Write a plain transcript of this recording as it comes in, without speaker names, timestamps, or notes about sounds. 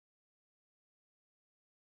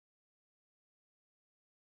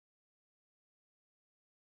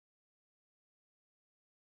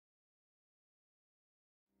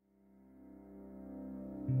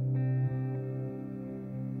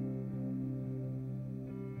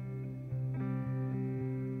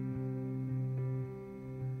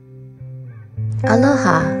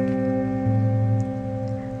Aloha.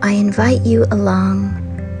 I invite you along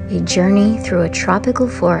a journey through a tropical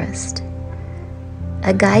forest,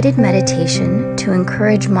 a guided meditation to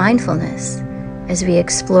encourage mindfulness as we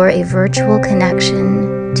explore a virtual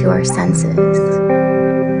connection to our senses.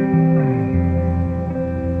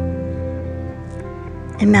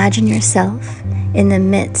 Imagine yourself in the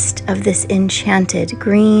midst of this enchanted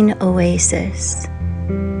green oasis,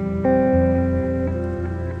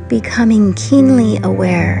 becoming keenly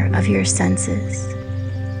aware of your senses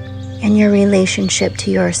and your relationship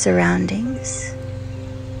to your surroundings.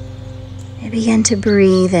 And begin to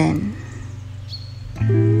breathe in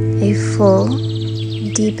a full,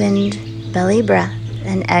 deepened belly breath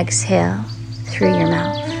and exhale through your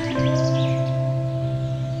mouth.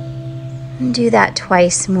 And do that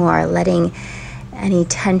twice more, letting any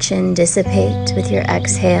tension dissipate with your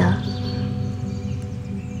exhale.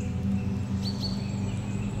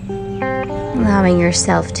 Allowing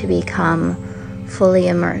yourself to become fully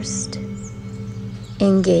immersed,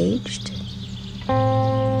 engaged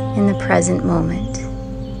in the present moment.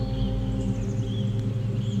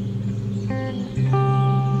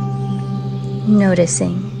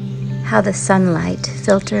 Noticing how the sunlight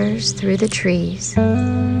filters through the trees,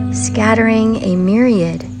 scattering a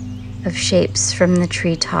myriad of shapes from the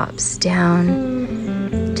treetops down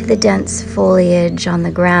to the dense foliage on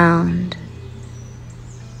the ground.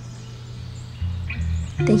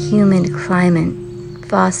 The humid climate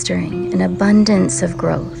fostering an abundance of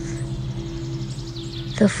growth.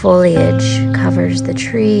 The foliage covers the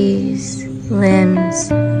trees,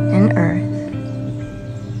 limbs, and earth.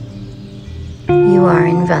 You are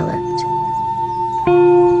enveloped.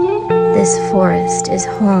 This forest is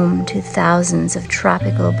home to thousands of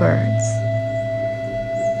tropical birds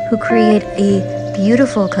who create a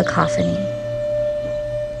beautiful cacophony.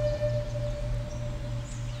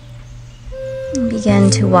 Begin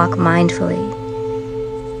to walk mindfully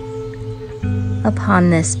upon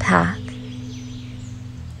this path,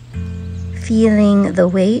 feeling the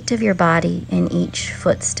weight of your body in each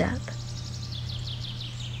footstep.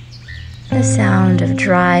 The sound of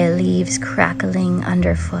dry leaves crackling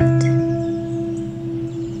underfoot.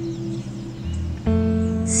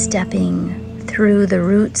 Stepping through the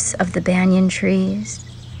roots of the banyan trees.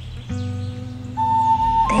 They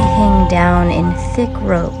hang down in thick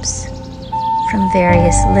ropes from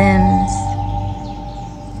various limbs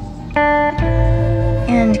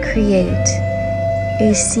and create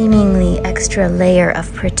a seemingly extra layer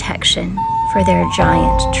of protection for their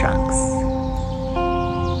giant trunks.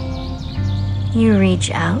 You reach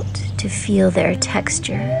out to feel their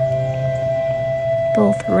texture,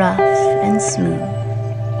 both rough and smooth.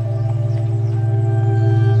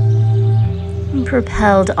 And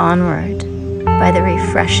propelled onward by the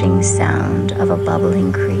refreshing sound of a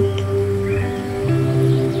bubbling creek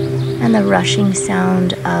and the rushing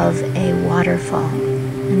sound of a waterfall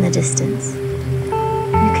in the distance,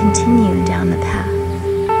 you continue down the path.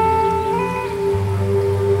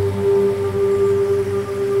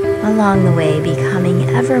 Along the way, becoming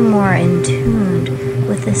ever more in tune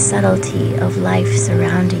with the subtlety of life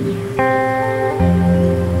surrounding you.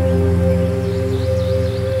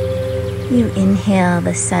 You inhale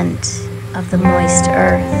the scent of the moist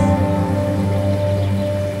earth.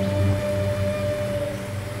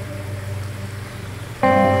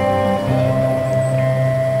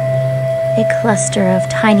 A cluster of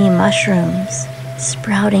tiny mushrooms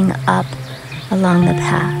sprouting up along the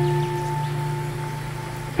path,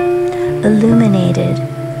 illuminated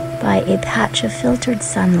by a patch of filtered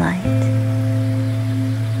sunlight,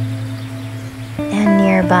 and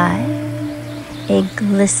nearby a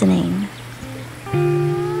glistening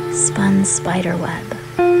spun spider web.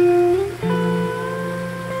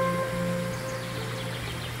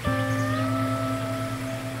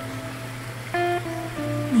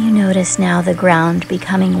 You notice now the ground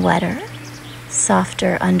becoming wetter,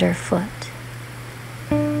 softer underfoot,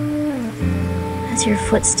 as your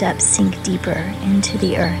footsteps sink deeper into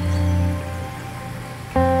the earth.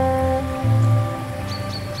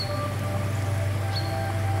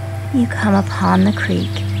 You come upon the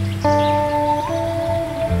creek,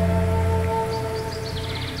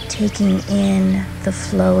 taking in the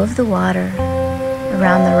flow of the water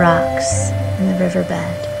around the rocks in the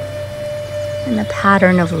riverbed and the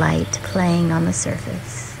pattern of light playing on the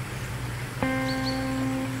surface.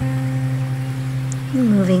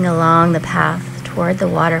 Moving along the path toward the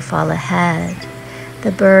waterfall ahead,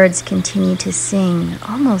 the birds continue to sing,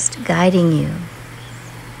 almost guiding you.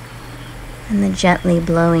 And the gently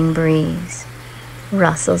blowing breeze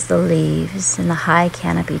rustles the leaves in the high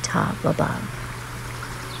canopy top above.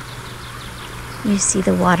 You see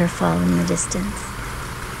the waterfall in the distance.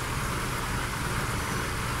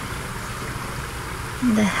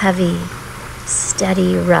 The heavy,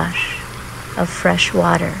 steady rush of fresh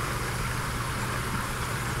water.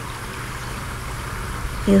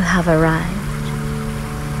 You have arrived,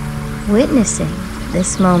 witnessing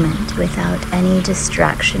this moment without any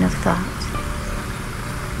distraction of thought.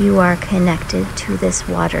 You are connected to this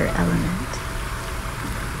water element,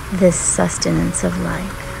 this sustenance of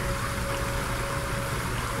life.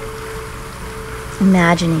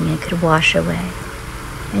 Imagining it could wash away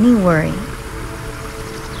any worry,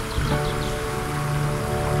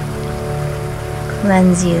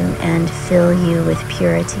 cleanse you and fill you with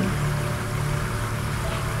purity.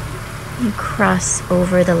 You cross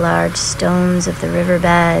over the large stones of the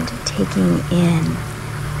riverbed, taking in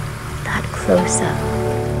that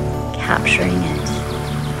close-up, capturing it.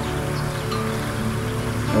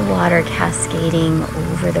 The water cascading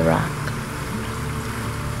over the rock.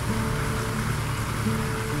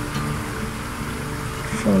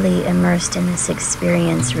 Fully immersed in this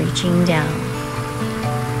experience, reaching down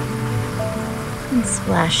and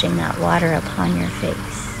splashing that water upon your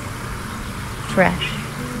face. Fresh,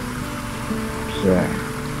 pure.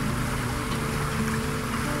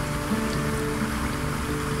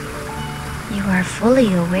 You are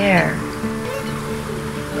fully aware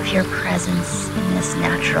of your presence in this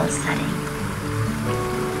natural setting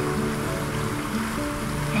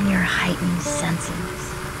and your heightened senses.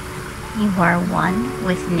 You are one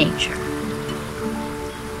with nature.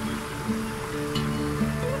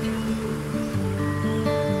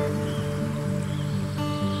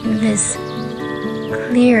 This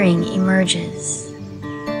clearing emerges,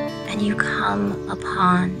 and you come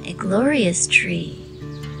upon a glorious tree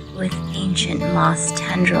with ancient moss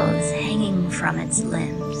tendrils hanging from its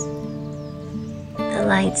limbs. The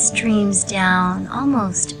light streams down,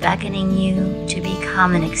 almost beckoning you to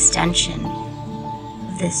become an extension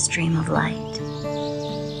of this stream of light.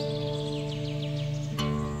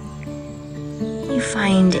 You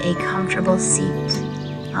find a comfortable seat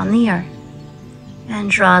on the earth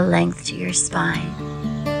and draw length to your spine,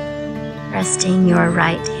 resting your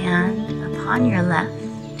right hand upon your left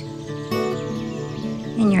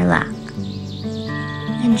in your lap,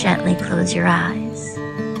 and gently close your eyes,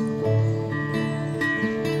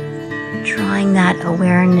 drawing that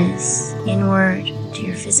awareness inward to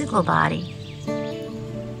your physical body.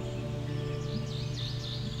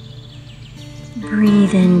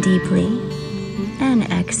 Breathe in deeply and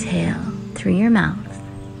exhale through your mouth,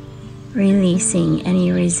 releasing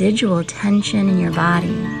any residual tension in your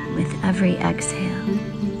body with every exhale.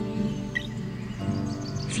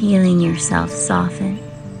 Feeling yourself soften.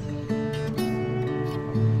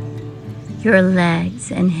 Your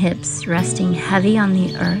legs and hips resting heavy on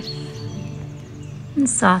the earth and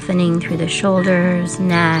softening through the shoulders,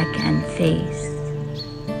 neck, and face.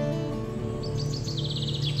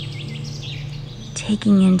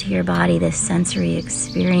 Taking into your body this sensory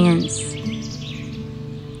experience,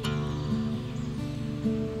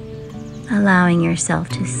 allowing yourself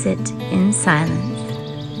to sit in silence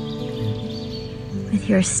with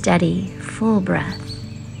your steady, full breath.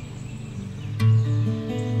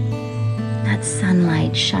 That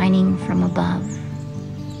sunlight shining from above.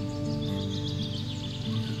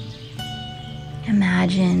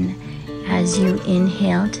 Imagine as you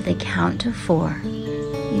inhale to the count of 4,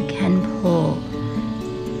 you can pull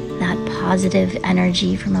that positive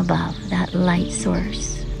energy from above, that light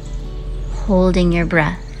source, holding your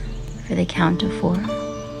breath for the count of 4,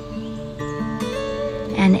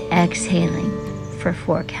 and exhaling for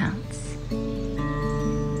 4 counts.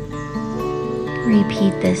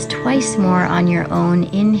 Repeat this twice more on your own,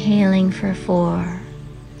 inhaling for 4,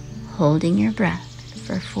 holding your breath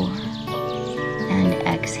for 4, and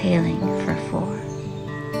exhaling for 4.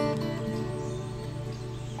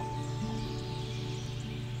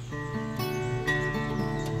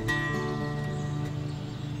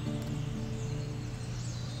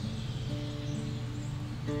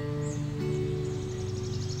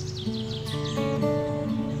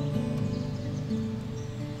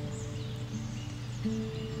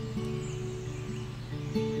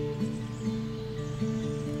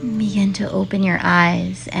 Begin to open your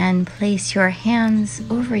eyes and place your hands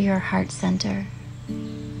over your heart center,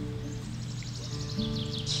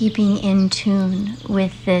 keeping in tune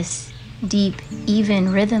with this deep,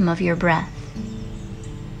 even rhythm of your breath.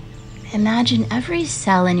 Imagine every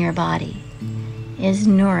cell in your body is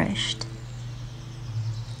nourished,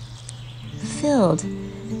 filled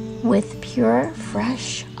with pure,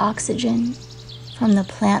 fresh oxygen from the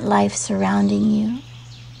plant life surrounding you.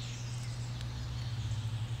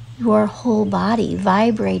 your whole body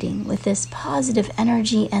vibrating with this positive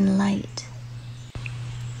energy and light.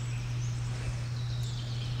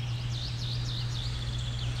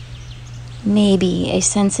 Maybe a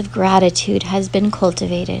sense of gratitude has been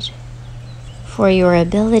cultivated for your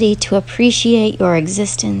ability to appreciate your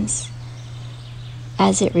existence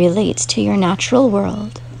as it relates to your natural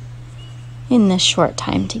world in this short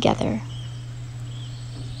time together.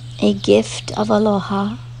 A gift of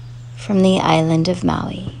aloha from the island of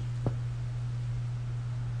Maui.